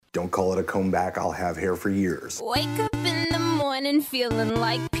don't call it a comeback. I'll have hair for years. Wake up in the morning feeling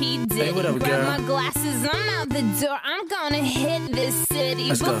like P. Diddy. Hey, what up, Grab girl? my glasses, I'm out the door. I'm gonna hit this city.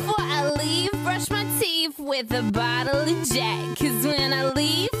 Let's go. Before I leave, brush my teeth with a bottle of Jack. Cause when I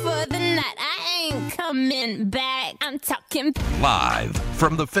leave for the night, I ain't coming back. I'm talking Live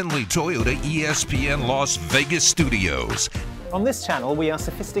from the Findlay Toyota ESPN Las Vegas studios. On this channel, we are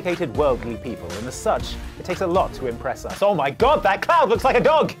sophisticated, worldly people, and as such, it takes a lot to impress us. Oh my God, that cloud looks like a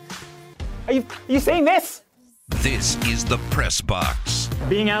dog! Are you seeing this? This is the Press Box.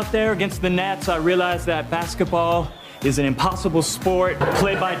 Being out there against the Nets, I realized that basketball is an impossible sport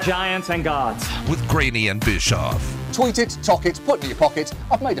played by giants and gods. With Graney and Bischoff. Tweet it, talk it, put it in your pocket.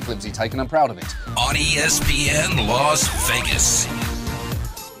 I've made a flimsy take and I'm proud of it. On ESPN Las Vegas.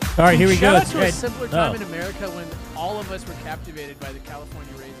 All right, here we go. Shout out to a simpler time in America when all of us were captivated by the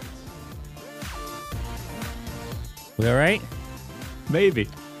California raisins. We all right? Maybe.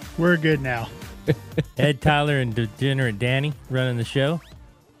 We're good now. Ed, Tyler, and Degenerate Danny running the show.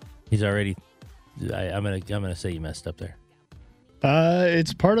 He's already. I'm gonna say you messed up there.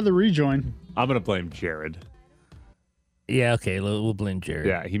 It's part of the rejoin. I'm going to blame Jared. Yeah, okay. We'll blame Jared.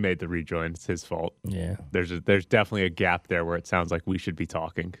 Yeah, he made the rejoin. It's his fault. Yeah. There's definitely a gap there where it sounds like we should be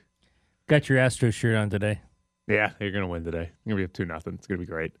talking. Got your Astros shirt on today. Yeah, you're going to win today. You're going to be up 2-0. It's going to be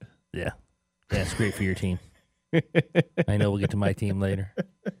great. Yeah. It's great for your team. I know we'll get to my team later.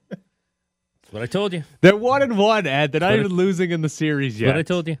 That's what I told you. They're 1-1, Ed. They're not even losing in the series yet. What I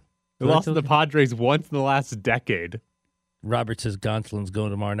told you. They lost to the Padres once in the last decade. Robert says Gonsolin's going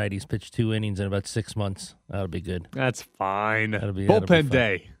tomorrow night. He's pitched 2 innings in about 6 months. That'll be good. That's fine. Bullpen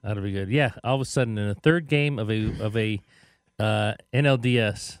day. That'll be good. Yeah. All of a sudden, in the third game of a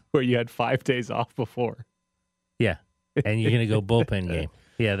NLDS, where you had 5 days off before. Yeah, and you're gonna go bullpen game.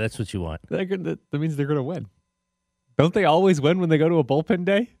 Yeah, that's what you want. That means they're gonna win. Don't they always win when they go to a bullpen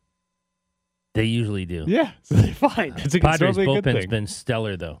day? They usually do. Yeah, so they're fine. Padres bullpen's been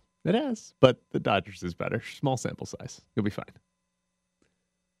stellar though. It has, but the Dodgers is better. Small sample size. You'll be fine.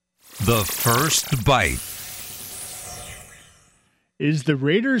 The first bite. Is the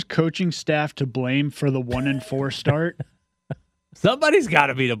Raiders coaching staff to blame for the 1-4 start? Somebody's got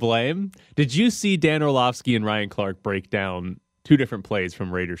to be to blame. Did you see Dan Orlovsky and Ryan Clark break down 2 different plays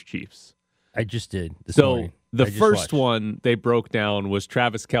from Raiders Chiefs? I just did. This morning. The first one they broke down was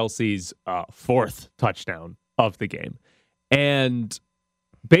Travis Kelce's 4th touchdown of the game. And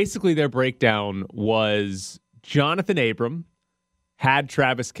basically their breakdown was Jonathan Abram had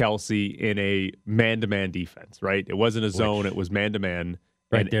Travis Kelce in a man-to-man defense, right? It wasn't a zone. It was man-to-man.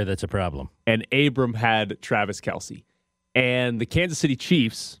 Right there, that's a problem. And Abram had Travis Kelce. And the Kansas City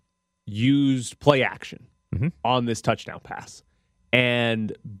Chiefs used play action on this touchdown pass.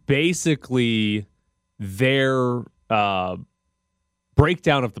 And basically their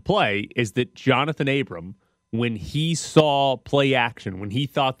breakdown of the play is that Jonathan Abram, when he saw play action, when he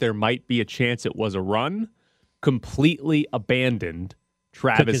thought there might be a chance it was a run, completely abandoned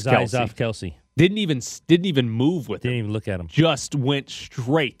Travis Kelce. Took his eyes off Kelce. Didn't even move with him. Didn't even look at him. Just went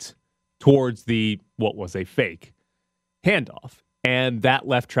straight towards what was a fake handoff. And that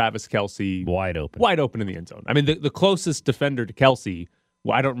left Travis Kelce wide open in the end zone. I mean, the closest defender to Kelce,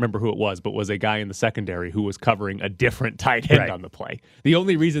 well, I don't remember who it was, but was a guy in the secondary who was covering a different tight end on the play. The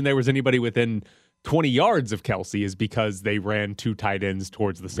only reason there was anybody within 20 yards of Kelce is because they ran 2 tight ends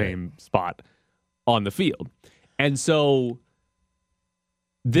towards the same spot on the field. And so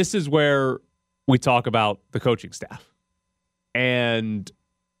this is where we talk about the coaching staff. And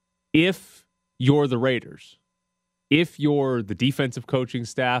if you're the Raiders, if you're the defensive coaching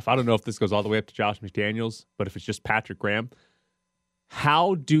staff, I don't know if this goes all the way up to Josh McDaniels, but if it's just Patrick Graham,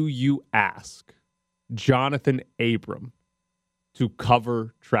 how do you ask Jonathan Abram to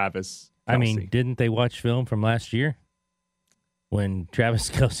cover Travis Kelce? I mean, didn't they watch film from last year when Travis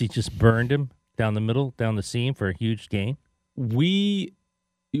Kelce just burned him down the middle, down the seam for a huge gain? You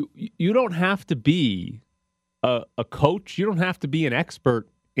don't have to be a coach. You don't have to be an expert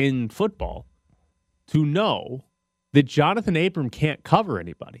in football to know that Jonathan Abram can't cover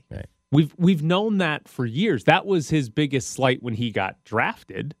anybody. Right. We've known that for years. That was his biggest slight when he got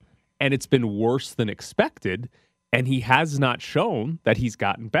drafted, and it's been worse than expected, and he has not shown that he's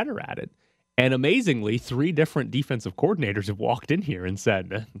gotten better at it. And amazingly, 3 different defensive coordinators have walked in here and said,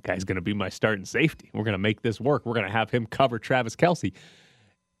 the guy's going to be my starting safety. We're going to make this work. We're going to have him cover Travis Kelce.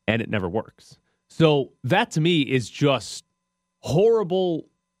 And it never works. So that to me is just horrible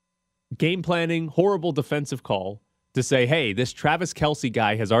game planning, horrible defensive call to say, hey, this Travis Kelce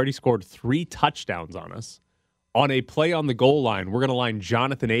guy has already scored 3 touchdowns on us. On a play on the goal line, we're going to line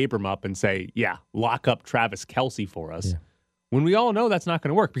Jonathan Abram up and say, yeah, lock up Travis Kelce for us. Yeah. when we all know that's not going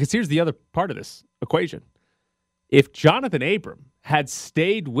to work. Because here's the other part of this equation. If Jonathan Abram had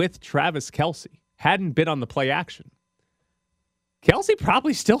stayed with Travis Kelce, hadn't been on the play action, Kelce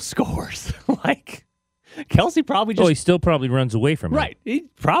probably still scores. Kelce probably just... he still probably runs away from it. Right. He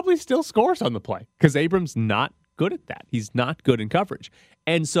probably still scores on the play because Abram's not good at that. He's not good in coverage.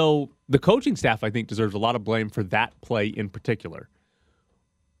 And so the coaching staff, I think, deserves a lot of blame for that play in particular.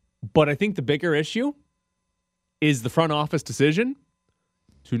 But I think the bigger issue is the front office decision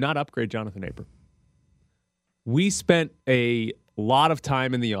to not upgrade Jonathan Abram. We spent a lot of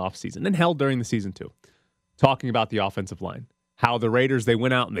time in the offseason, and hell during the season too, talking about the offensive line. How the Raiders, they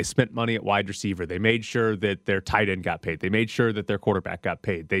went out and they spent money at wide receiver. They made sure that their tight end got paid. They made sure that their quarterback got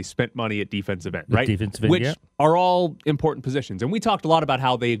paid. They spent money at defensive end, right? Defensive end, which yeah. are all important positions. And we talked a lot about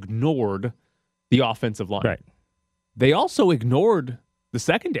how they ignored the offensive line. Right. They also ignored the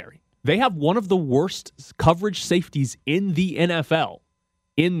secondary. They have one of the worst coverage safeties in the NFL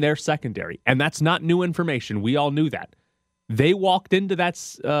in their secondary. And that's not new information. We all knew that. They walked into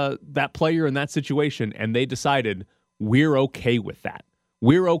that player in that situation and they decided, we're okay with that.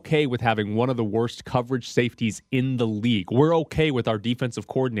 We're okay with having one of the worst coverage safeties in the league. We're okay with our defensive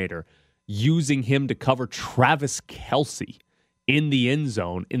coordinator using him to cover Travis Kelce in the end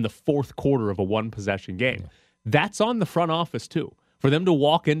zone in the fourth quarter of a one-possession game. That's on the front office, too, for them to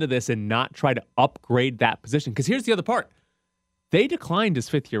walk into this and not try to upgrade that position. Because here's the other part. They declined his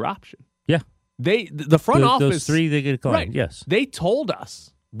fifth-year option. Yeah. The front office... Those three they declined, right, yes. They told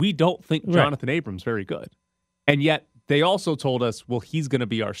us, we don't think Jonathan Abram's very good. And yet, they also told us, well, he's going to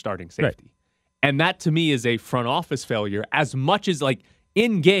be our starting safety. Right. And that, to me, is a front office failure. As much as,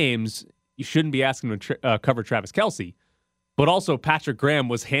 in games, you shouldn't be asking him to cover Travis Kelce. But also, Patrick Graham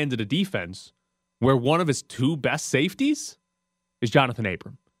was handed a defense where one of his two best safeties is Jonathan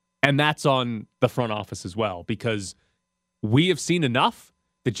Abram. And that's on the front office as well, because we have seen enough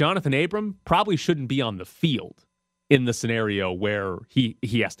that Jonathan Abram probably shouldn't be on the field in the scenario where he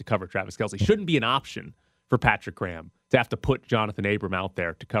has to cover Travis Kelce. Shouldn't be an option for Patrick Graham to have to put Jonathan Abram out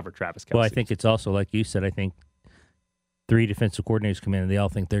there to cover Travis Kelce. Well, I think it's also, like you said, I think three defensive coordinators come in and they all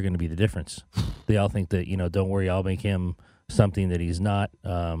think they're going to be the difference. They all think that, don't worry, I'll make him something that he's not.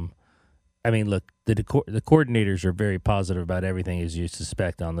 Look, the coordinators are very positive about everything, as you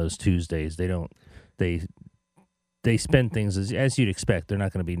suspect, on those Tuesdays. They spend things as you'd expect. They're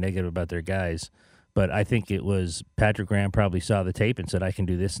not going to be negative about their guys. But I think it was Patrick Graham probably saw the tape and said, I can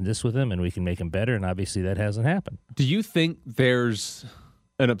do this and this with him, and we can make him better. And obviously that hasn't happened. Do you think there's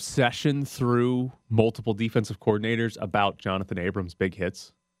an obsession through multiple defensive coordinators about Jonathan Abram's big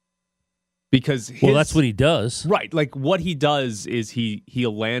hits? Because that's what he does. Right. Like what he does is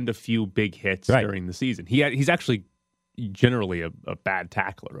he'll land a few big hits during the season. He's actually generally a bad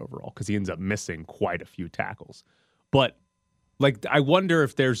tackler overall because he ends up missing quite a few tackles. But I wonder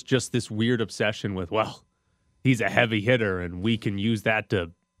if there's just this weird obsession with, he's a heavy hitter and we can use that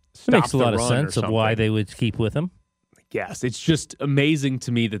to stop the run. It makes a lot of sense of why they would keep with him. Yes, it's just amazing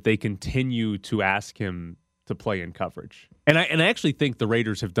to me that they continue to ask him to play in coverage. And I actually think the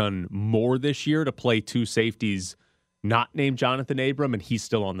Raiders have done more this year to play two safeties not named Jonathan Abram, and he's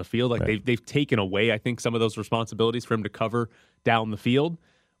still on the field. They've taken away, I think, some of those responsibilities for him to cover down the field.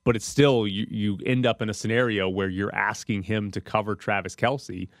 But it's still, you end up in a scenario where you're asking him to cover Travis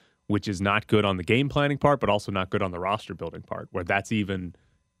Kelce, which is not good on the game planning part, but also not good on the roster building part, where that's even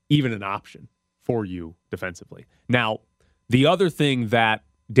an option for you defensively. Now, the other thing that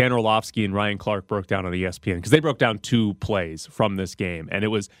Dan Orlovsky and Ryan Clark broke down on ESPN, because they broke down two plays from this game, and it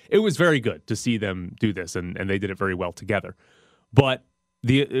was very good to see them do this, and they did it very well together. But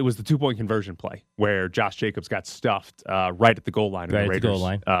it was the 2-point conversion play where Josh Jacobs got stuffed right at the goal line. Right and the at the Raiders goal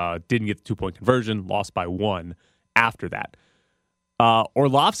line. Didn't get the 2-point conversion, lost by 1 after that.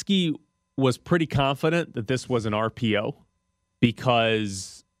 Orlovsky was pretty confident that this was an RPO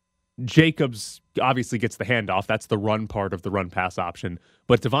because Jacobs obviously gets the handoff. That's the run part of the run-pass option.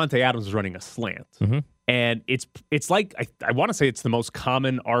 But Devontae Adams is running a slant. Mm-hmm. And it's like, I want to say it's the most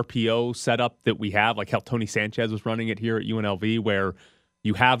common RPO setup that we have, like how Tony Sanchez was running it here at UNLV, where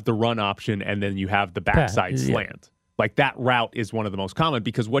you have the run option and then you have the backside slant. Like that route is one of the most common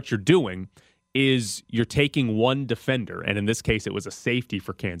because what you're doing is you're taking one defender, and in this case it was a safety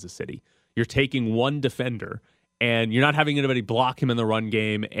for Kansas City. You're taking one defender and you're not having anybody block him in the run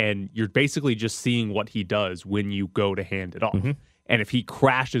game, and you're basically just seeing what he does when you go to hand it off. Mm-hmm. And if he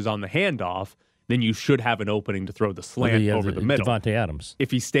crashes on the handoff, then you should have an opening to throw the slant over the middle. Devontae Adams.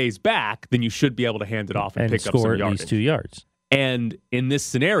 If he stays back, then you should be able to hand it off and pick up some yardage. Score at least 2 yards. And in this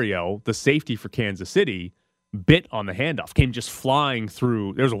scenario, the safety for Kansas City bit on the handoff, came just flying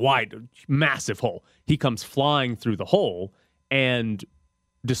through. There's a wide, massive hole. He comes flying through the hole, And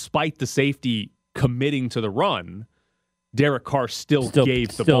despite the safety committing to the run, Derek Carr still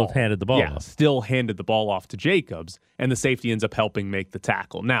gave the ball. Still handed the ball off. Still handed the ball off to Jacobs, and the safety ends up helping make the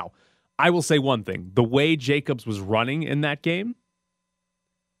tackle. Now, I will say one thing. The way Jacobs was running in that game,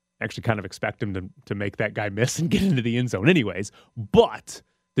 I actually kind of expect him to make that guy miss and get into the end zone anyways. But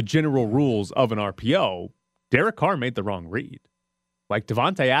the general rules of an RPO, Derek Carr made the wrong read. Like,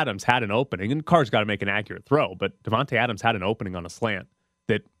 Devontae Adams had an opening, and Carr's got to make an accurate throw, but Devontae Adams had an opening on a slant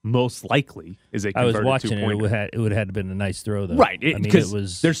that most likely is a converted I was watching it. two-pointer. It would have had to been a nice throw, though. Right.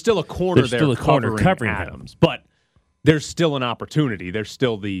 Because there's still a corner there covering him. Adams. But there's still an opportunity. There's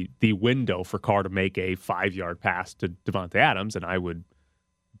still the window for Carr to make a 5-yard pass to Devontae Adams, and I would,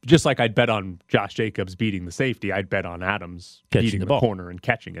 just like I'd bet on Josh Jacobs beating the safety, I'd bet on Adams beating the corner and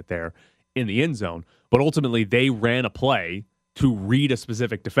catching it there in the end zone. But ultimately, they ran a play to read a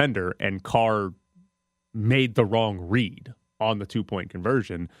specific defender, and Carr made the wrong read on the 2-point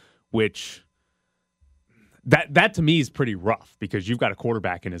conversion, which that to me is pretty rough because you've got a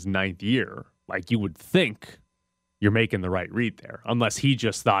quarterback in his 9th year. Like, you would think you're making the right read there, unless he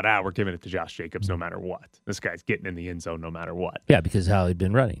just thought, we're giving it to Josh Jacobs no matter what. This guy's getting in the end zone no matter what. Yeah, because how he'd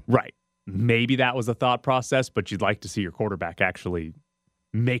been running. Right. Maybe that was a thought process, but you'd like to see your quarterback actually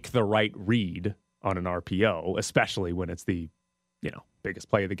make the right read on an RPO, especially when it's the, biggest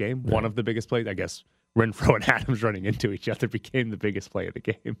play of the game. Right. One of the biggest plays, I guess. Renfrow and Adams running into each other became the biggest play of the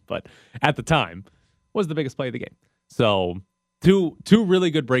game, but at the time was the biggest play of the game. So two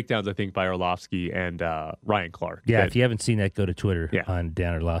really good breakdowns, I think, by Orlovsky and Ryan Clark. Yeah, if you haven't seen that, go to Twitter on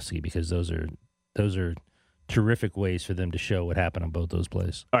Dan Orlovsky, because those are terrific ways for them to show what happened on both those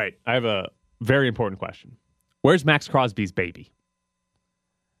plays. All right, I have a very important question. Where's Max Crosby's baby?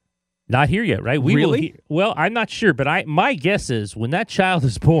 Not here yet, right? Really? Well, I'm not sure, but my guess is when that child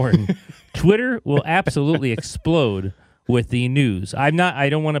is born, Twitter will absolutely explode with the news. I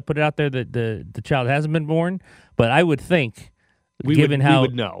don't want to put it out there that the child hasn't been born, but I would think, given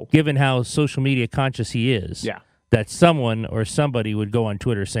how social media conscious he is, that someone or somebody would go on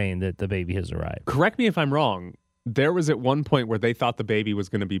Twitter saying that the baby has arrived. Correct me if I'm wrong. There was at one point where they thought the baby was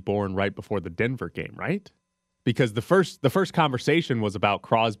going to be born right before the Denver game, right? Because the first conversation was about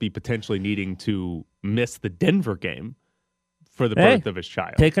Crosby potentially needing to miss the Denver game for the birth of his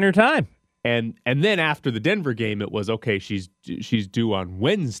child. Taking her time. And then after the Denver game, it was, okay, she's due on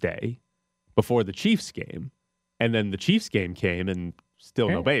Wednesday before the Chiefs game. And then the Chiefs game came and still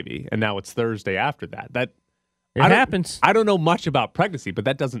no baby. And now it's Thursday after that. It happens. I don't know much about pregnancy, but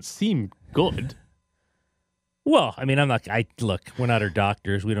that doesn't seem good. Well, I mean, look, we're not her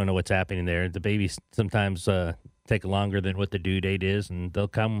doctors. We don't know what's happening there. The babies sometimes take longer than what the due date is, and she'll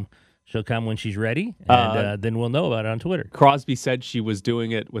come when she's ready, and then we'll know about it on Twitter. Crosby said she was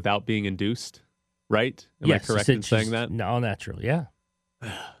doing it without being induced, right? Am I correct in saying that? All natural, yeah.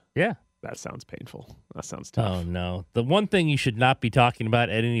 Yeah. That sounds painful. That sounds tough. Oh, no. The one thing you should not be talking about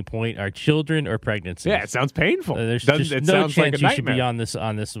at any point are children or pregnancies. Yeah, it sounds painful. There's just no chance you should be on this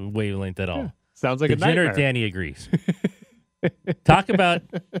wavelength at all. Yeah. Sounds like a nightmare. Danny agrees. Talk about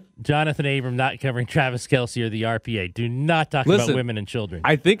Jonathan Abram not covering Travis Kelce or the RPA. Do not talk about women and children.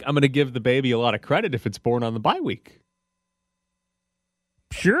 I think I'm going to give the baby a lot of credit if it's born on the bye week.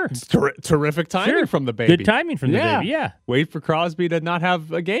 Sure. It's terrific timing from the baby. Good timing from the baby, yeah. Wait for Crosby to not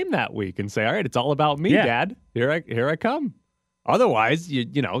have a game that week and say, all right, it's all about me, Dad. Here I come. Otherwise,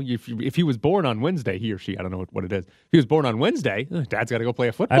 if he was born on Wednesday, he or she, I don't know what it is. If he was born on Wednesday, Dad's got to go play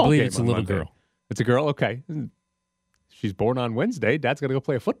a football game. I believe it's a little girl. It's a girl? Okay. She's born on Wednesday. Dad's got to go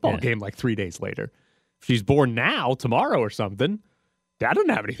play a football game like 3 days later. If she's born now, tomorrow or something, Dad doesn't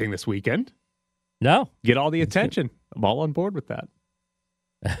have anything this weekend. No. Get all the attention. I'm all on board with that.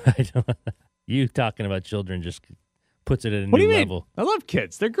 You talking about children just puts it at a new level. I love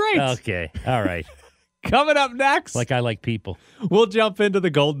kids. They're great. Okay. All right. Coming up next. Like I like people. We'll jump into the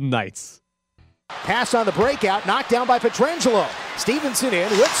Golden Knights. Pass on the breakout, knocked down by Pietrangelo. Stevenson in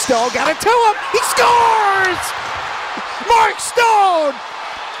with Stone, got it to him. He scores! Mark Stone!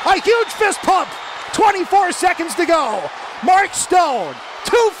 A huge fist pump. 24 seconds to go. Mark Stone,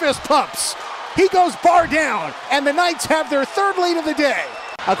 2 fist pumps. He goes bar down, and the Knights have their 3rd lead of the day.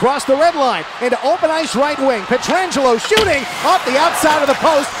 Across the red line, into open ice right wing. Pietrangelo shooting off the outside of the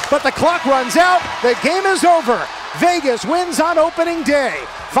post, but the clock runs out. The game is over. Vegas wins on opening day.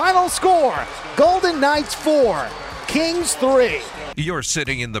 Final score, Golden Knights 4, Kings 3. You're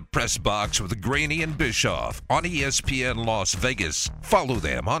sitting in the press box with Graney and Bischoff on ESPN Las Vegas. Follow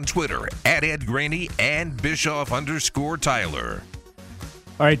them on Twitter at Ed Graney and Bischoff_Tyler.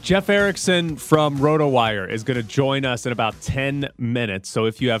 All right, Jeff Erickson from RotoWire is going to join us in about 10 minutes. So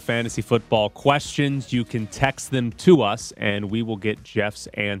if you have fantasy football questions, you can text them to us, and we will get Jeff's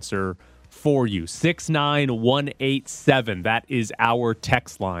answer for you. 69187, that is our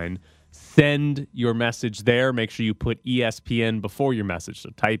text line. Send your message there. Make sure you put ESPN before your message.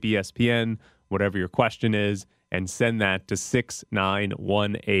 So type ESPN, whatever your question is, and send that to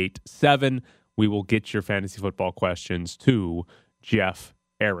 69187. We will get your fantasy football questions to Jeff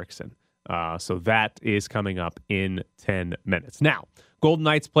Erickson. So that is coming up in 10 minutes. Now, Golden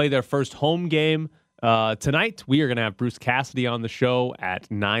Knights play their first home game tonight. We are going to have Bruce Cassidy on the show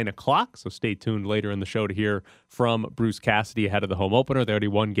at 9 o'clock. So stay tuned later in the show to hear from Bruce Cassidy ahead of the home opener. They already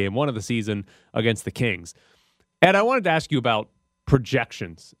won game one of the season against the Kings. And I wanted to ask you about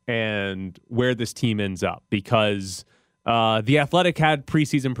projections and where this team ends up, because The Athletic had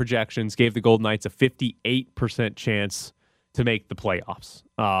preseason projections, gave the Golden Knights a 58% chance to make the playoffs.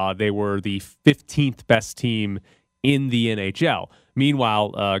 They were the 15th best team in the NHL.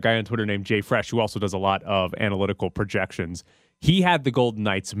 Meanwhile, a guy on Twitter named Jay Fresh, who also does a lot of analytical projections, he had the Golden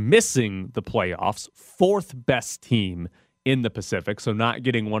Knights missing the playoffs, fourth best team in the Pacific, so not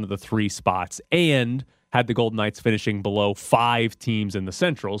getting one of the three spots, and had the Golden Knights finishing below five teams in the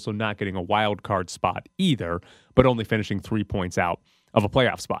Central, so not getting a wild card spot either, but only finishing 3 points out of a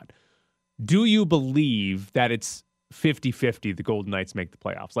playoff spot. Do you believe that it's 50-50 the Golden Knights make the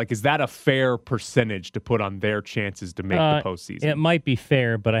playoffs? Like, is that a fair percentage to put on their chances to make the postseason? It might be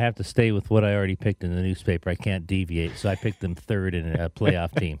fair, but I have to stay with what I already picked in the newspaper. I can't deviate, so I picked them third in a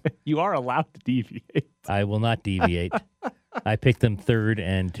playoff team. You are allowed to deviate. I will not deviate. I picked them third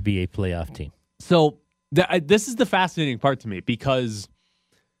and to be a playoff team. So this is the fascinating part to me, because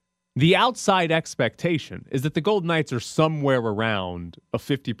the outside expectation is that the Golden Knights are somewhere around a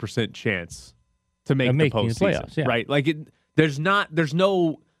 50% chance to make the postseason, playoffs, yeah. right? Like there's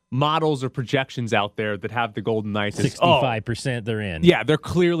no models or projections out there that have the Golden Knights 65% they're in. Yeah, they're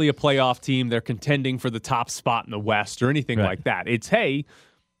clearly a playoff team. They're contending for the top spot in the West or anything like that. It's, hey,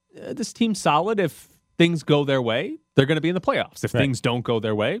 this team's solid. If things go their way, they're going to be in the playoffs. If things don't go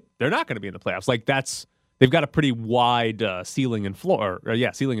their way, they're not going to be in the playoffs. Like they've got a pretty wide ceiling and floor.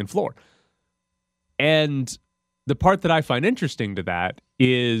 Ceiling and floor. And the part that I find interesting to that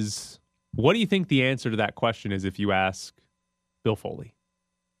is, what do you think the answer to that question is if you ask Bill Foley?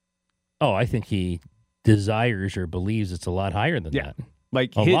 Oh, I think he desires or believes it's a lot higher than that.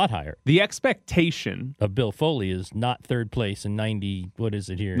 Like a lot higher. The expectation of Bill Foley is not third place in 90, what is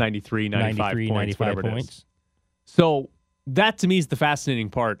it here? 93, 95 points, 95 whatever points. it is. So that to me is the fascinating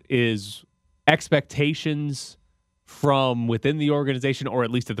part, is expectations from within the organization, or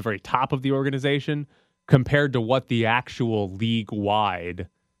at least at the very top of the organization, compared to what the actual league-wide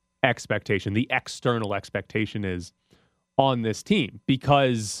expectation, the external expectation is on this team.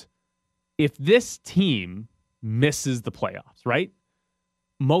 Because if this team misses the playoffs, right,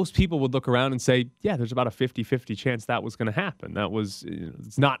 most people would look around and say, yeah, there's about a 50-50 chance that was going to happen. That was,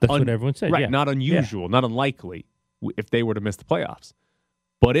 it's not, that's what everyone said, right, yeah. not unusual, not unlikely if they were to miss the playoffs.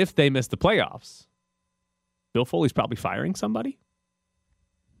 But if they miss the playoffs, Bill Foley's probably firing somebody,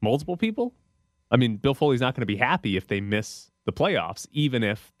 multiple people. I mean, Bill Foley's not going to be happy if they miss the playoffs, even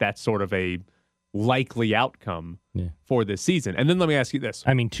if that's sort of a likely outcome for this season. And then let me ask you this.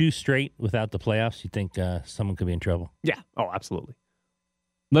 I mean, 2 straight without the playoffs, you think someone could be in trouble? Yeah. Oh, absolutely.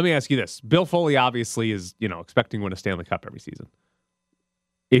 Let me ask you this. Bill Foley obviously is, expecting to win a Stanley Cup every season.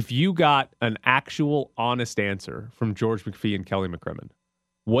 If you got an actual honest answer from George McPhee and Kelly McCrimmon,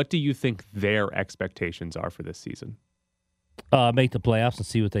 what do you think their expectations are for this season? Make the playoffs and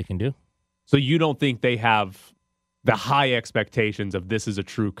see what they can do. So you don't think they have the high expectations of, this is a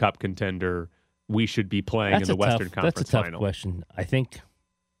true Cup contender, we should be playing in the Western Conference That's a tough final? question. I think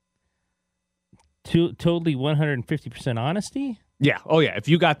totally 150% honesty? Yeah. Oh, yeah. If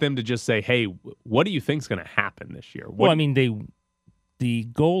you got them to just say, hey, what do you think's going to happen this year? Well, I mean, the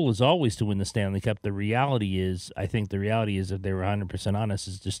goal is always to win the Stanley Cup. The reality is, if they were 100% honest,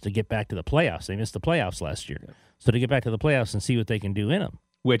 is just to get back to the playoffs. They missed the playoffs last year. Yeah. So to get back to the playoffs and see what they can do in them.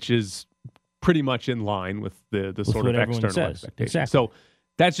 Which is pretty much in line with the sort of external expectation. Exactly. So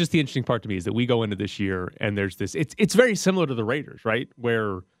that's just the interesting part to me, is that we go into this year and there's this, it's very similar to the Raiders, right?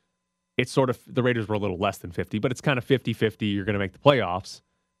 Where it's sort of, the Raiders were a little less than 50, but it's kind of 50-50. You're going to make the playoffs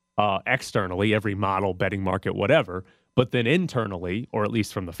externally, every model, betting market, whatever. But then internally, or at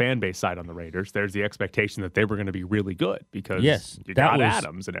least from the fan base side on the Raiders, there's the expectation that they were going to be really good because you got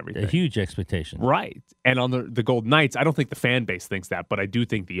Adams and everything. A huge expectation. Right. And on the Golden Knights, I don't think the fan base thinks that, but I do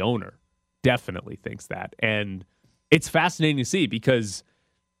think the owner definitely thinks that. And it's fascinating to see, because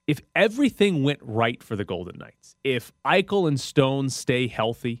if everything went right for the Golden Knights, if Eichel and Stone stay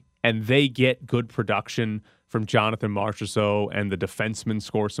healthy and they get good production from Jonathan Marchessault and the defensemen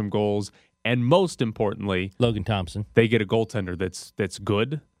score some goals, and most importantly, Logan Thompson, they get a goaltender that's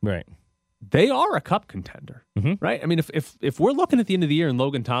good. Right. They are a cup contender, right? I mean, if we're looking at the end of the year and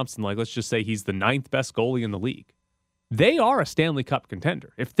Logan Thompson, like, let's just say he's the 9th best goalie in the league, they are a Stanley Cup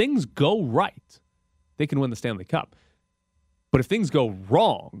contender. If things go right, they can win the Stanley Cup. But if things go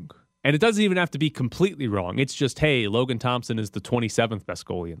wrong, and it doesn't even have to be completely wrong, it's just, hey, Logan Thompson is the 27th best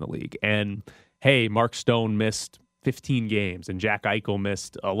goalie in the league, and hey, Mark Stone missed 15 games, and Jack Eichel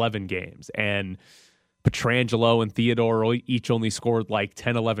missed 11 games, and Pietrangelo and Theodore each only scored like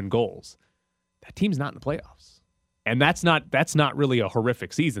 10, 11 goals. That team's not in the playoffs. And that's not really a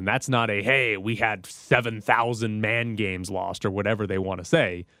horrific season. That's not a, hey, we had 7,000 man games lost or whatever they want to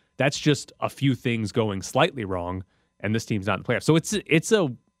say. That's just a few things going slightly wrong, and this team's not in the playoffs. So it's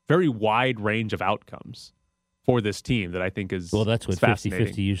a very wide range of outcomes for this team that I think is well, that's what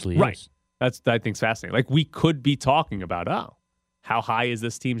 50-50 usually right. is. That's I think is fascinating. Like, we could be talking about, how high is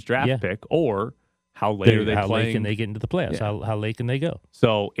this team's draft pick, or how late are they how playing? late can they get into the playoffs? Yeah. How late can they go?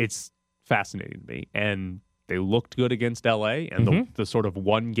 So it's fascinating to me. And they looked good against LA, and the sort of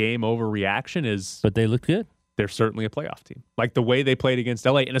one game overreaction is. But they looked good. They're certainly a playoff team. Like the way they played against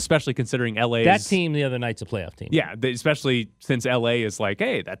LA, and especially considering LA's that team the other night's a playoff team. Yeah, especially since LA is like,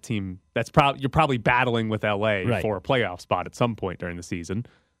 hey, that team you're probably battling with LA for a playoff spot at some point during the season.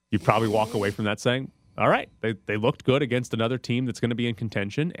 You probably walk away from that saying, all right, they looked good against another team that's going to be in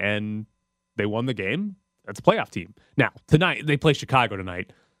contention, and they won the game. That's a playoff team. Now, tonight, they play Chicago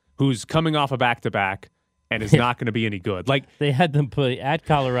tonight, who's coming off a back-to-back and is not going to be any good. Like, they had them play at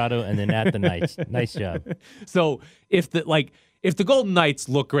Colorado and then at the Knights. Nice job. So if the Golden Knights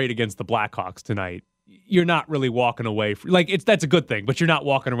look great against the Blackhawks tonight, you're not really walking away. That's a good thing, but you're not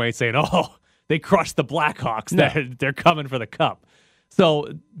walking away saying, oh, they crushed the Blackhawks. No. They're coming for the cup. So,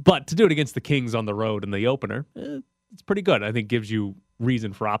 but to do it against the Kings on the road in the opener, it's pretty good. I think gives you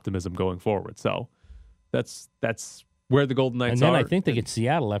reason for optimism going forward. So that's where the Golden Knights are. And then I think they get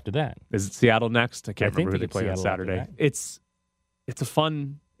Seattle after that. Is it Seattle next? I can't remember who they play on Seattle Saturday. It's a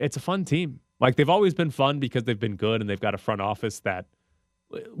fun team. Like, they've always been fun because they've been good, and they've got a front office that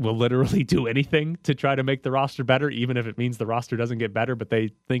will literally do anything to try to make the roster better, even if it means the roster doesn't get better, but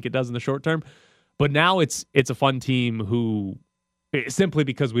they think it does in the short term. But now it's a fun team who, simply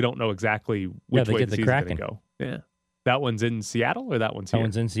because we don't know exactly which way the season's going to go. Yeah. That one's in Seattle, or that one's here? That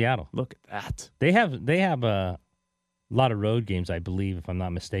one's in Seattle. Look at that. They have a lot of road games, I believe, if I'm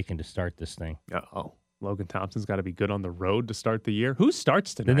not mistaken, to start this thing. Uh-oh. Logan Thompson's got to be good on the road to start the year. Who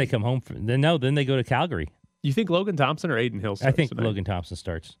starts tonight? Then they come home. Then they go to Calgary. You think Logan Thompson or Aiden Hill starts I think tonight? Logan Thompson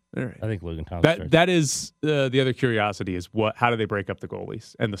starts. All right. I think Logan Thompson starts. That is the other curiosity is how do they break up the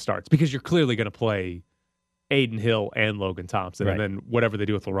goalies and the starts? Because you're clearly going to play Aiden Hill and Logan Thompson, right. And then whatever they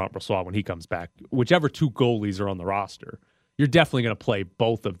do with Laurent Brossoit when he comes back, whichever two goalies are on the roster, you're definitely going to play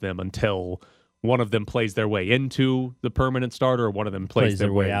both of them until one of them plays their way into the permanent starter, or one of them plays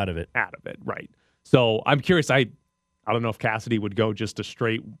their way out of it. Right. So I'm curious. I don't know if Cassidy would go just a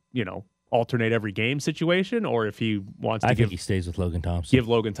straight, alternate every game situation, or if he wants to I think he stays with Logan Thompson. Give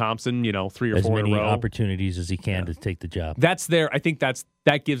Logan Thompson, 3 or as 4 in a row. As many opportunities as he can to take the job. I think that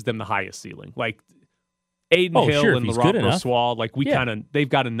gives them the highest ceiling. Like Aiden Hill and Laurent Brossoit, they've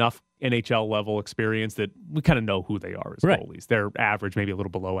got enough NHL level experience that we kind of know who they are as goalies. They're average, maybe a little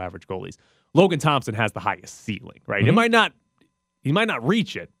below average goalies. Logan Thompson has the highest ceiling, right? Mm-hmm. He might not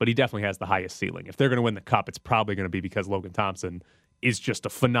reach it, but he definitely has the highest ceiling. If they're going to win the cup, it's probably going to be because Logan Thompson is just a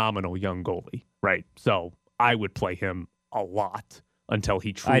phenomenal young goalie, right? So I would play him a lot until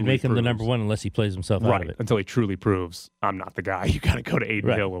he truly I'd make him the number one unless he plays himself out of it. Until he truly proves I'm not the guy. You got to go to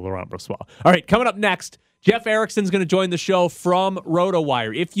Aiden Hill or Laurent Brossoit. All right, coming up next, Jeff Erickson's going to join the show from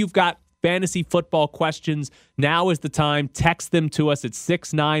RotoWire. If you've got fantasy football questions, now is the time. Text them to us at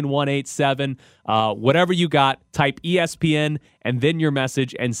 69187. Whatever you got, type ESPN and then your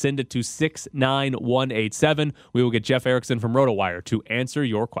message and send it to 69187. We will get Jeff Erickson from RotoWire to answer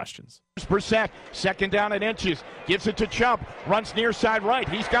your questions. Per sec, second down and inches, gives it to Chubb, runs near side right,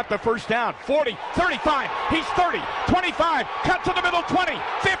 he's got the first down, 40, 35, he's 30, 25, cut to the middle, 20,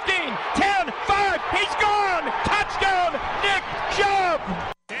 15, 10, 5, he's gone, touchdown, Nick Chubb!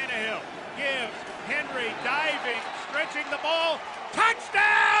 Tannehill gives Henry diving, stretching the ball,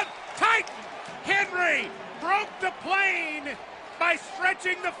 touchdown, Titans! Henry broke the plane by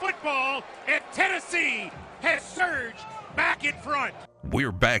stretching the football, and Tennessee has surged back in front.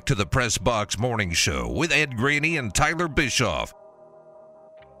 We're back to the Press Box Morning Show with Ed Graney and Tyler Bischoff.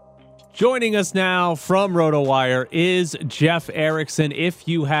 Joining us now from RotoWire is Jeff Erickson. If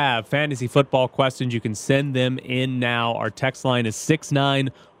you have fantasy football questions, you can send them in now. Our text line is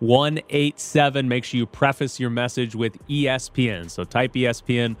 69187. Make sure you preface your message with ESPN. So type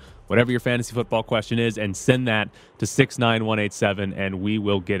ESPN, whatever your fantasy football question is, and send that to 69187, and we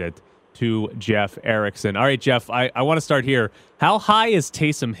will get it to Jeff Erickson. All right, Jeff, I want to start here. How high is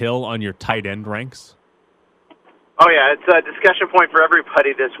Taysom Hill on your tight end ranks? Oh, yeah, it's a discussion point for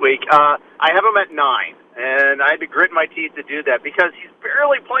everybody this week. I have him at 9, and I had to grit my teeth to do that because he's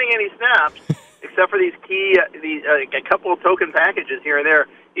barely playing any snaps, except for these key, a couple of token packages here and there.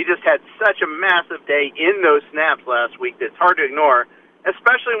 He just had such a massive day in those snaps last week that it's hard to ignore,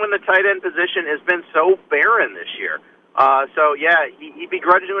 especially when the tight end position has been so barren this year. So, yeah, he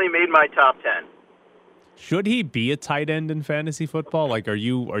begrudgingly made my top 10. Should he be a tight end in fantasy football? Like, are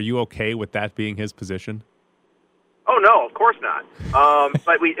you okay with that being his position? Oh, no, of course not.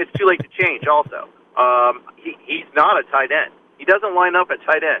 But it's too late to change also. He's not a tight end. He doesn't line up at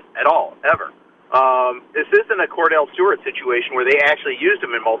tight end at all, ever. This isn't a Cordell Stewart situation where they actually used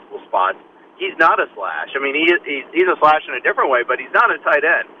him in multiple spots. He's not a slash. I mean, he's a slash in a different way, but he's not a tight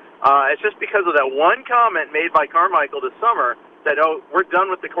end. It's just because of that one comment made by Carmichael this summer that, oh, we're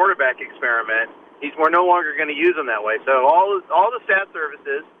done with the quarterback experiment. We're no longer going to use him that way. So all the stat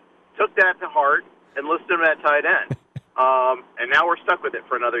services took that to heart and listed him at tight end. And now we're stuck with it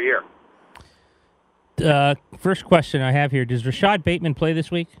for another year. First question I have here, does Rashad Bateman play this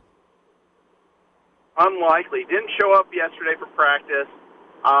week? Unlikely. Didn't show up yesterday for practice.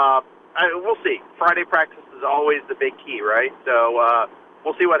 We'll see. Friday practice is always the big key, right? So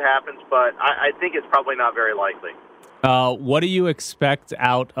we'll see what happens, but I think it's probably not very likely. What do you expect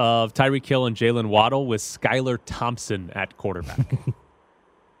out of Tyreek Hill and Jalen Waddle with Skylar Thompson at quarterback?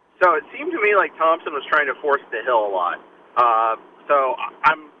 So it seemed to me like Thompson was trying to force the Hill a lot. So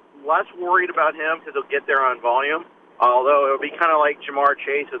I'm less worried about him because he'll get there on volume, although it'll be kind of like Jamar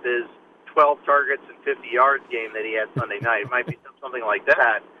Chase with his 12 targets and 50 yards game that he had Sunday night. It might be something like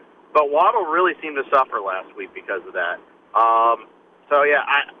that. But Waddle really seemed to suffer last week because of that. So, yeah,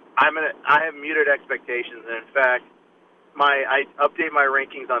 I have muted expectations. And, in fact, I update my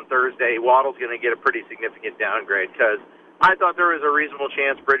rankings on Thursday. Waddle's going to get a pretty significant downgrade because I thought there was a reasonable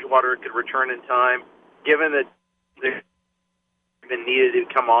chance Bridgewater could return in time, given that they've been needed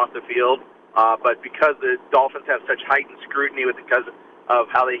to come off the field. But because the Dolphins have such heightened scrutiny because of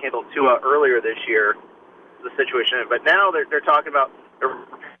how they handled Tua earlier this year, the situation. But now they're talking about.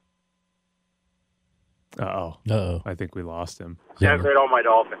 Uh-oh. I think we lost him. Downgrade all my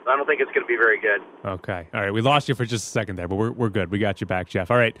Dolphins. I don't think it's going to be very good. Okay. All right. We lost you for just a second there, but we're good. We got you back, Jeff.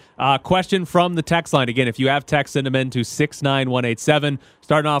 All right. Question from the text line. Again, if you have text, send them in to 69187.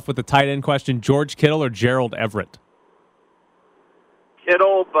 Starting off with the tight end question, George Kittle or Gerald Everett?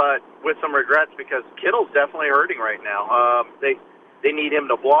 Kittle, but with some regrets because Kittle's definitely hurting right now. They need him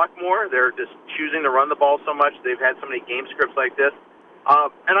to block more. They're just choosing to run the ball so much. They've had so many game scripts like this.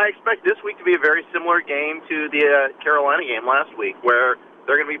 And I expect this week to be a very similar game to the Carolina game last week, where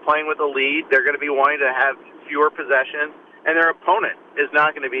they're going to be playing with a lead. They're going to be wanting to have fewer possessions, and their opponent is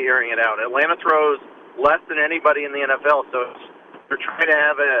not going to be airing it out. Atlanta throws less than anybody in the NFL, so they're trying to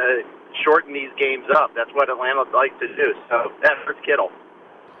have shorten these games up. That's what Atlanta likes to do. So that hurts Kittle.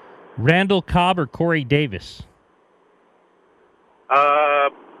 Randall Cobb or Corey Davis?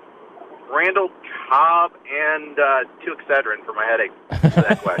 Randall Cobb and Tuxedrin for my headache for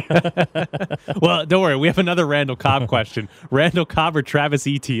that question. Well, don't worry. We have another Randall Cobb question. Randall Cobb or Travis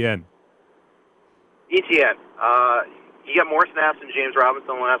Etienne? Etienne. He got more snaps than James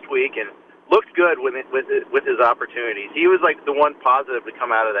Robinson last week and looked good with his opportunities. He was like the one positive to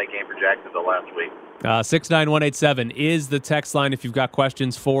come out of that game for Jacksonville last week. 69187 is the text line. If you've got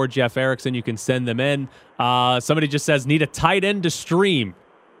questions for Jeff Erickson, you can send them in. Somebody just says, need a tight end to stream.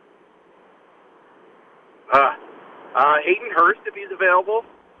 Hayden Hurst, if he's available.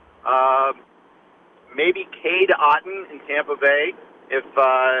 Maybe Cade Otton in Tampa Bay.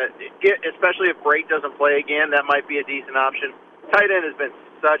 Especially if Brate doesn't play again, that might be a decent option. Tight end has been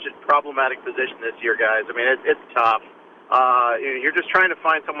such a problematic position this year, guys. I mean, it's tough. You're just trying to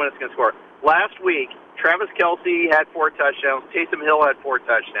find someone that's going to score. Last week, Travis Kelce had 4 touchdowns. Taysom Hill had 4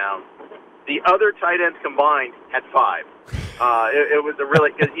 touchdowns. The other tight ends combined had 5. It was a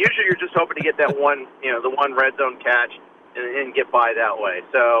really, because usually you're just hoping to get that one, the one red zone catch and get by that way.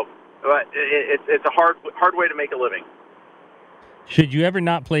 So, but it's a hard way to make a living. Should you ever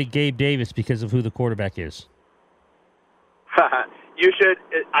not play Gabe Davis because of who the quarterback is? You should.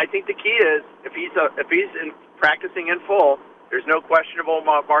 I think the key is if he's practicing in full, there's no questionable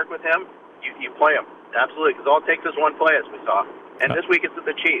mark with him. You play him absolutely because all it takes is one play, as we saw. And this week it's with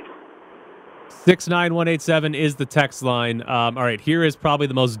the Chiefs. 69187 is the text line. All right, here is probably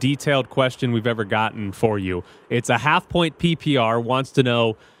the most detailed question we've ever gotten for you. It's a half-point PPR, wants to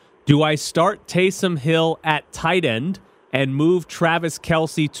know, do I start Taysom Hill at tight end and move Travis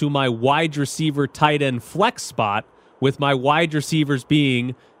Kelce to my wide receiver tight end flex spot, with my wide receivers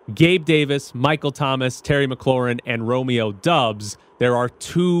being Gabe Davis, Michael Thomas, Terry McLaurin, and Romeo Doubs? There are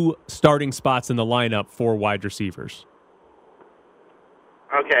 2 starting spots in the lineup for wide receivers.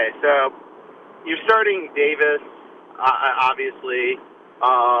 Okay, so you're starting Davis, obviously.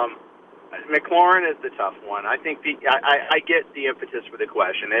 McLaurin is the tough one. I think I get the impetus for the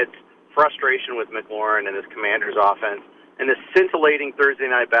question. It's frustration with McLaurin and his Commanders offense and this scintillating Thursday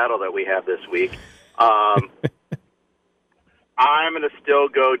night battle that we have this week. I'm going to still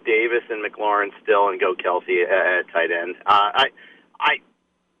go Davis and McLaurin still and go Kelce at tight end.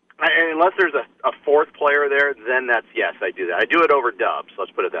 Unless there's a fourth player there, then yes, I do that. I do it over Dubs.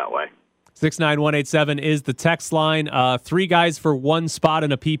 Let's put it that way. 69187 is the text line. 3 guys for 1 spot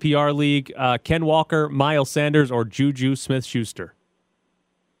in a PPR league. Ken Walker, Miles Sanders, or Juju Smith-Schuster?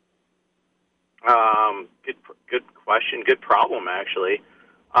 Good question. Good problem, actually.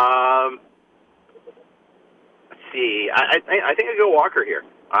 Let's see. I think I go Walker here.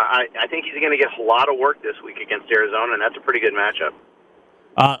 I think he's going to get a lot of work this week against Arizona, and that's a pretty good matchup.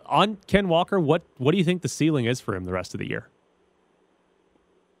 On Ken Walker, what do you think the ceiling is for him the rest of the year?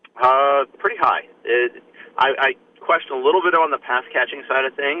 Pretty high. I question a little bit on the pass catching side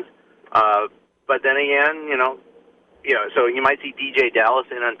of things, but then again, so you might see DJ Dallas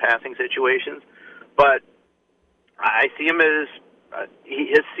in on passing situations, but I see him as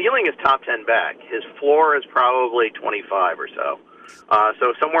his ceiling is top 10 back. His floor is probably 25 or so,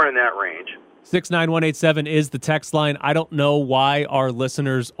 so somewhere in that range. 69187 is the text line. I don't know why our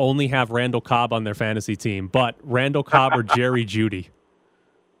listeners only have Randall Cobb on their fantasy team, but Randall Cobb or Jerry Jeudy?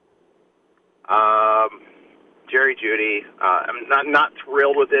 Jerry Jeudy. I'm not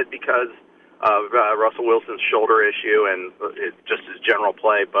thrilled with it because of Russell Wilson's shoulder issue and just his general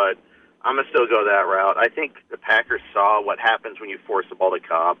play, but I'm going to still go that route. I think the Packers saw what happens when you force the ball to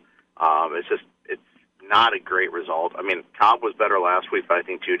Cobb. It's not a great result. I mean, Cobb was better last week, but I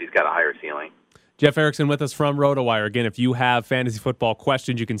think Judy's got a higher ceiling. Jeff Erickson with us from RotoWire. Again, if you have fantasy football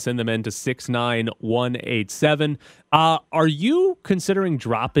questions, you can send them in to 69187. Are you considering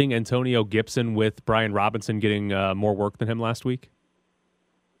dropping Antonio Gibson with Brian Robinson getting more work than him last week?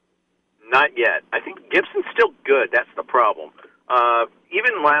 Not yet. I think Gibson's still good. That's the problem.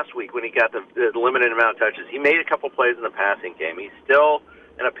 Even last week when he got the limited amount of touches, he made a couple plays in the passing game. He's still,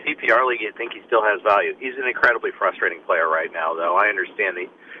 in a PPR league, I think he still has value. He's an incredibly frustrating player right now, though. I understand the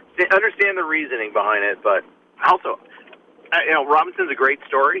reasoning behind it, but also, Robinson's a great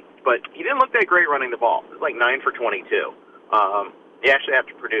story, but he didn't look that great running the ball. It was like 9 for 22. You actually have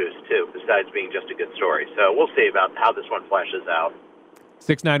to produce, too, besides being just a good story. So we'll see about how this one flashes out.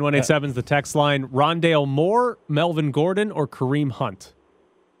 69187 is the text line. Rondale Moore, Melvin Gordon, or Kareem Hunt?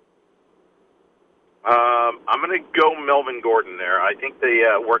 I'm going to go Melvin Gordon there. I think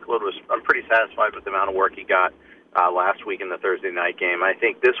the workload I'm pretty satisfied with the amount of work he got last week in the Thursday night game. I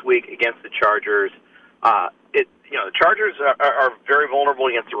think this week against the Chargers, the Chargers are very vulnerable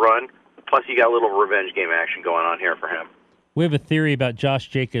against the run. Plus, you got a little revenge game action going on here for him. We have a theory about Josh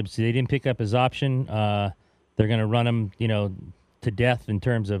Jacobs. They didn't pick up his option. They're going to run him, to death in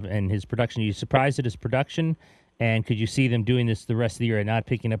terms of and his production. Are you surprised at his production? And could you see them doing this the rest of the year and not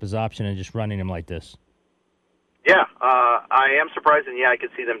picking up his option and just running him like this? Yeah, I am surprised, and I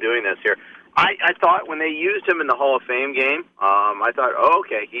could see them doing this here. I thought when they used him in the Hall of Fame game, I thought,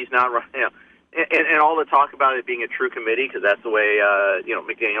 okay, he's not running. And all the talk about it being a true committee, because that's the way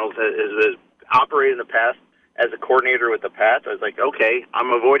McDaniels has operated in the past as a coordinator with the Pats. I was like, okay,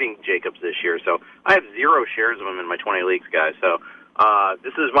 I'm avoiding Jacobs this year, so I have 0 shares of him in my 20 leagues, guys. So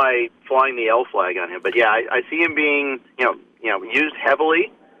this is my flying the L flag on him. But yeah, I see him being used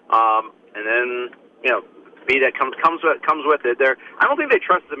heavily, and then speed that comes with it. There, I don't think they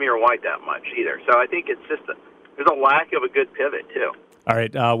trust Zamir White that much either. So I think it's just there's a lack of a good pivot too. All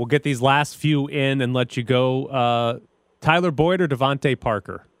right, we'll get these last few in and let you go. Tyler Boyd or Devontae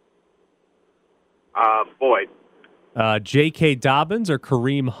Parker? Boyd. J.K. Dobbins or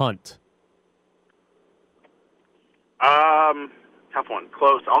Kareem Hunt? Tough one.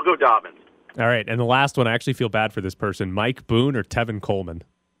 Close. I'll go Dobbins. All right, and the last one, I actually feel bad for this person. Mike Boone or Tevin Coleman?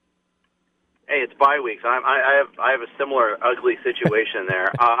 Hey, it's bye week, so I have a similar ugly situation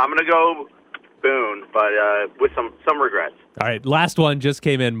there. I'm going to go Boone, but with some regrets. All right, last one just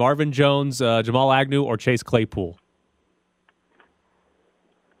came in. Marvin Jones, Jamal Agnew, or Chase Claypool?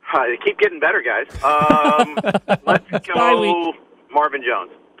 They keep getting better, guys. Let's go Marvin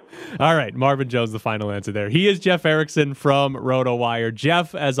Jones. All right, Marvin Jones, the final answer there. He is Jeff Erickson from RotoWire.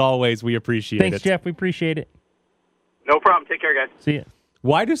 Jeff, as always, we appreciate it. Thanks, Jeff. We appreciate it. No problem. Take care, guys. See ya.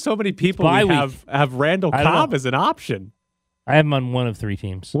 Why do so many people have Randall Cobb as an option? I have him on one of 3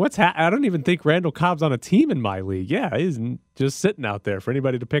 teams. I don't even think Randall Cobb's on a team in my league. Yeah, he's just sitting out there for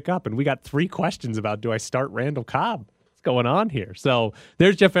anybody to pick up. And we got 3 questions about, do I start Randall Cobb? What's going on here? So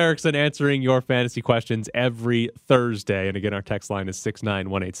there's Jeff Erickson answering your fantasy questions every Thursday. And again, our text line is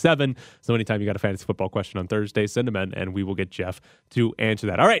 69187. So anytime you got a fantasy football question on Thursday, send them in and we will get Jeff to answer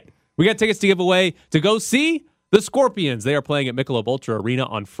that. All right, we got tickets to give away to go see the Scorpions. They are playing at Michelob Ultra Arena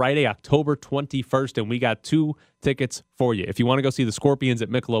on Friday, October 21st, and we got 2 tickets for you. If you want to go see the Scorpions at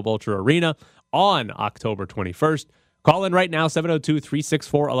Michelob Ultra Arena on October 21st, call in right now,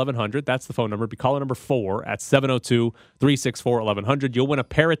 702-364-1100. That's the phone number. Be caller number 4 at 702-364-1100. You'll win a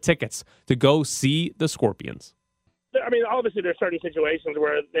pair of tickets to go see the Scorpions. I mean, obviously there's certain situations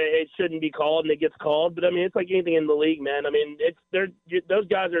where it shouldn't be called and it gets called, but I mean, it's like anything in the league, man. I mean, those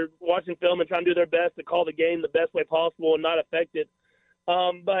guys are watching film and trying to do their best to call the game the best way possible and not affect it.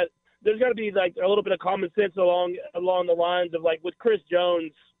 But there's got to be like a little bit of common sense along the lines of like with Chris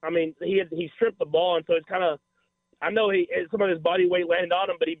Jones. I mean, he stripped the ball, and so it's kind of, I know some of his body weight landed on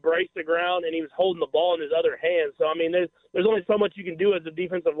him, but he braced the ground and he was holding the ball in his other hand. So I mean, there's only so much you can do as a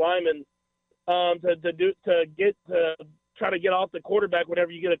defensive lineman. To try to get off the quarterback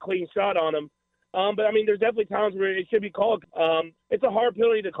whenever you get a clean shot on him. But I mean, there's definitely times where it should be called. It's a hard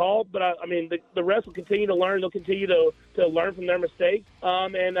penalty to call, but I mean, the refs will continue to learn. They'll continue to learn from their mistakes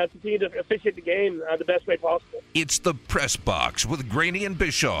and continue to officiate the game the best way possible. It's the Press Box with Graney and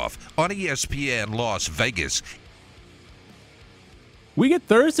Bischoff on ESPN Las Vegas. We get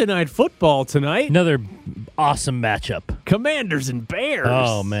Thursday Night Football tonight. Another awesome matchup. Commanders and Bears.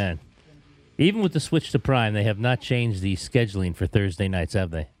 Oh, man. Even with the switch to Prime, they have not changed the scheduling for Thursday nights, have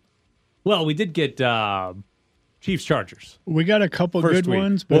they? Well, we did get Chiefs-Chargers. We got a couple good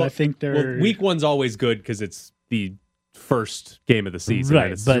ones, but I think they're... Week 1's always good because it's the first game of the season.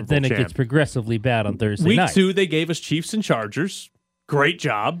 Right, but then it gets progressively bad on Thursday night. Week 2, they gave us Chiefs and Chargers. Great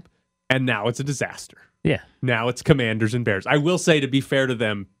job. And now it's a disaster. Yeah. Now it's Commanders and Bears. I will say, to be fair to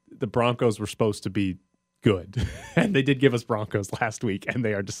them, the Broncos were supposed to be good. And they did give us Broncos last week, and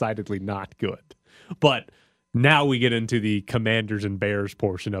they are decidedly not good. But now we get into the Commanders and Bears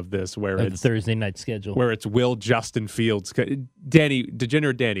portion of this, where it's Thursday night schedule, where it's Will Justin Fields. Danny,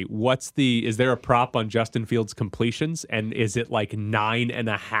 Degenerate Danny, is there a prop on Justin Fields completions, and is it like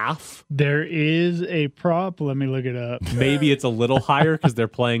 9.5? There is a prop. Let me look it up. Maybe it's a little higher because they're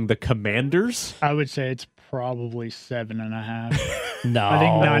playing the Commanders. I would say it's probably 7.5. No, I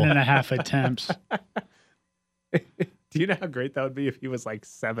think 9.5 attempts. Do you know how great that would be if he was like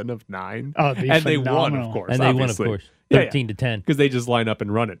 7 of 9? Oh, it'd be and phenomenal. They won, of course. And obviously. They won, of course. 13 to 10. Because they just line up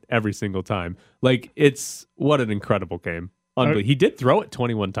and run it every single time. Like, what an incredible game. Unbelievable. He did throw it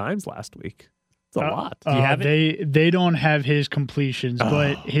 21 times last week. It's a lot. Do you have it? They don't have his completions,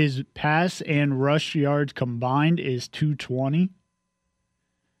 but his pass and rush yards combined is 220.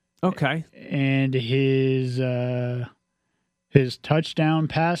 Okay. And his touchdown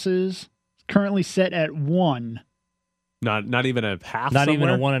passes currently set at 1. Not even a half. Not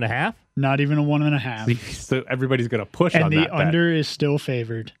somewhere? even a 1.5. Not even a 1.5. So everybody's going to push and on that bet. And the under is still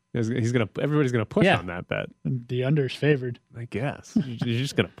favored. Everybody's going to push on that bet. The under is favored. I guess you're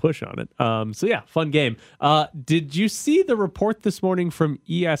just going to push on it. So yeah, fun game. Did you see the report this morning from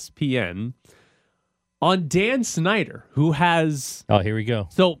ESPN on Dan Snyder, who has? Oh, here we go.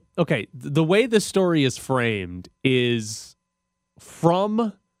 So okay, the way this story is framed is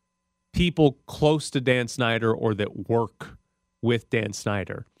from people close to Dan Snyder or that work with Dan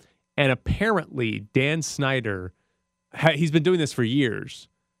Snyder. And apparently Dan Snyder, he's been doing this for years,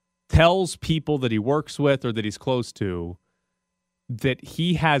 tells people that he works with or that he's close to that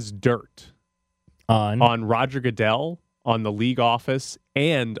he has dirt on Roger Goodell, on the league office,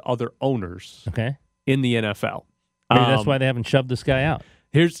 and other owners in the NFL. Maybe that's why they haven't shoved this guy out.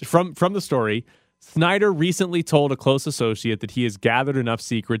 Here's from the story. Snyder recently told a close associate that he has gathered enough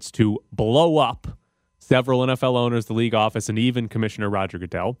secrets to blow up several NFL owners, the league office, and even Commissioner Roger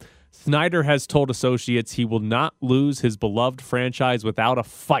Goodell. Snyder has told associates he will not lose his beloved franchise without a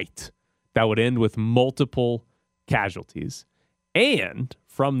fight that would end with multiple casualties. And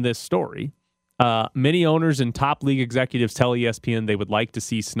from this story, many owners and top league executives tell ESPN they would like to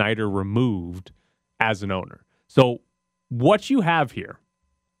see Snyder removed as an owner. So what you have here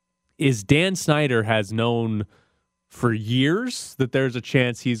is Dan Snyder has known for years that there's a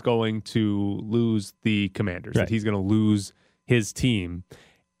chance he's going to lose the Commanders, that he's going to lose his team.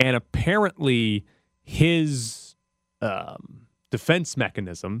 And apparently his defense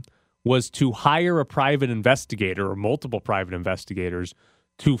mechanism was to hire a private investigator or multiple private investigators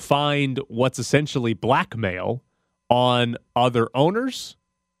to find what's essentially blackmail on other owners,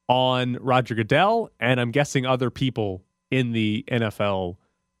 on Roger Goodell, and I'm guessing other people in the NFL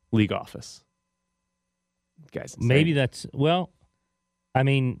league office. Guys, maybe that's, well, I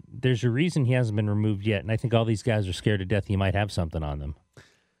mean, there's a reason he hasn't been removed yet, and I think all these guys are scared to death he might have something on them.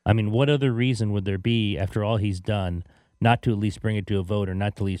 I mean, what other reason would there be, after all he's done, not to at least bring it to a vote or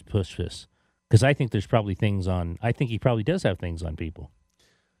not to at least push this? Because I think there's probably things on, I think he probably does have things on people.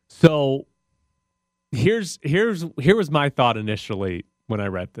 So here was my thought initially when I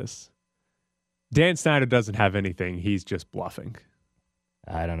read this. Dan Snyder doesn't have anything. He's just bluffing.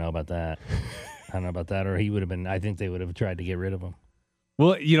 I don't know about that. Or he would have been, I think they would have tried to get rid of him.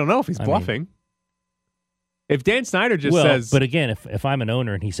 Well, you don't know if he's bluffing. If Dan Snyder just says... But again, if I'm an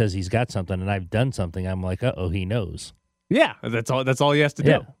owner and he says he's got something and I've done something, I'm like, uh-oh, he knows. Yeah, that's all he has to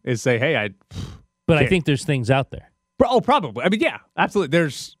do is say, hey, But I think there's things out there. Oh, probably. I mean, yeah, absolutely.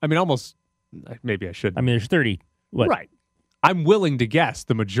 There's, I mean, almost, maybe I should. I mean, there's 30. What? Right. I'm willing to guess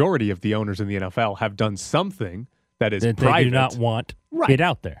the majority of the owners in the NFL have done something that is that private. They do not want it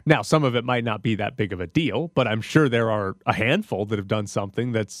out there. Now, some of it might not be that big of a deal, but I'm sure there are a handful that have done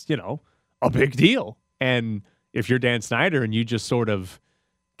something that's, a big deal. And if you're Dan Snyder and you just sort of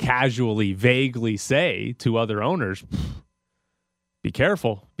casually, vaguely say to other owners, be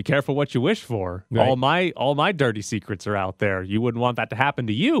careful what you wish for. Right. All my dirty secrets are out there. You wouldn't want that to happen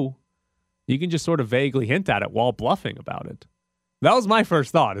to you. You can just sort of vaguely hint at it while bluffing about it. That was my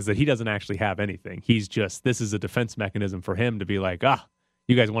first thought, is that he doesn't actually have anything. He's just, this is a defense mechanism for him to be like,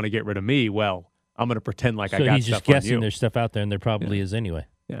 you guys want to get rid of me? Well, I'm going to pretend like I got stuff on you. So he's just guessing there's stuff out there, and there probably is anyway.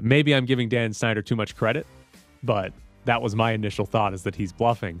 Yeah, maybe I'm giving Dan Snyder too much credit, but that was my initial thought, is that he's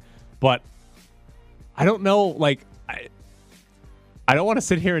bluffing. But I don't know, I don't want to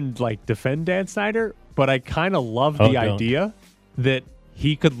sit here and defend Dan Snyder, but I kind of love the idea that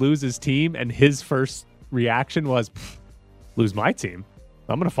he could lose his team and his first reaction was, lose my team.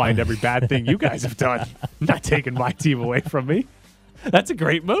 I'm going to find every bad thing you guys have done. I'm not taking my team away from me. That's a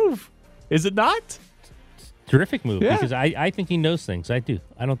great move. Is it not? Terrific move, because I think he knows things. I do.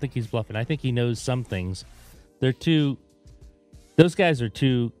 I don't think he's bluffing. I think he knows some things. Those guys are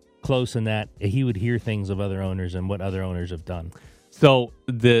too close in that he would hear things of other owners and what other owners have done. So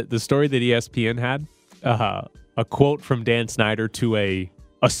the story that ESPN had, a quote from Dan Snyder to a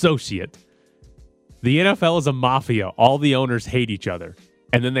associate. The NFL is a mafia. All the owners hate each other.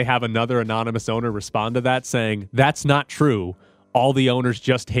 And then they have another anonymous owner respond to that saying, that's not true. All the owners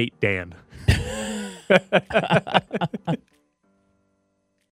just hate Dan.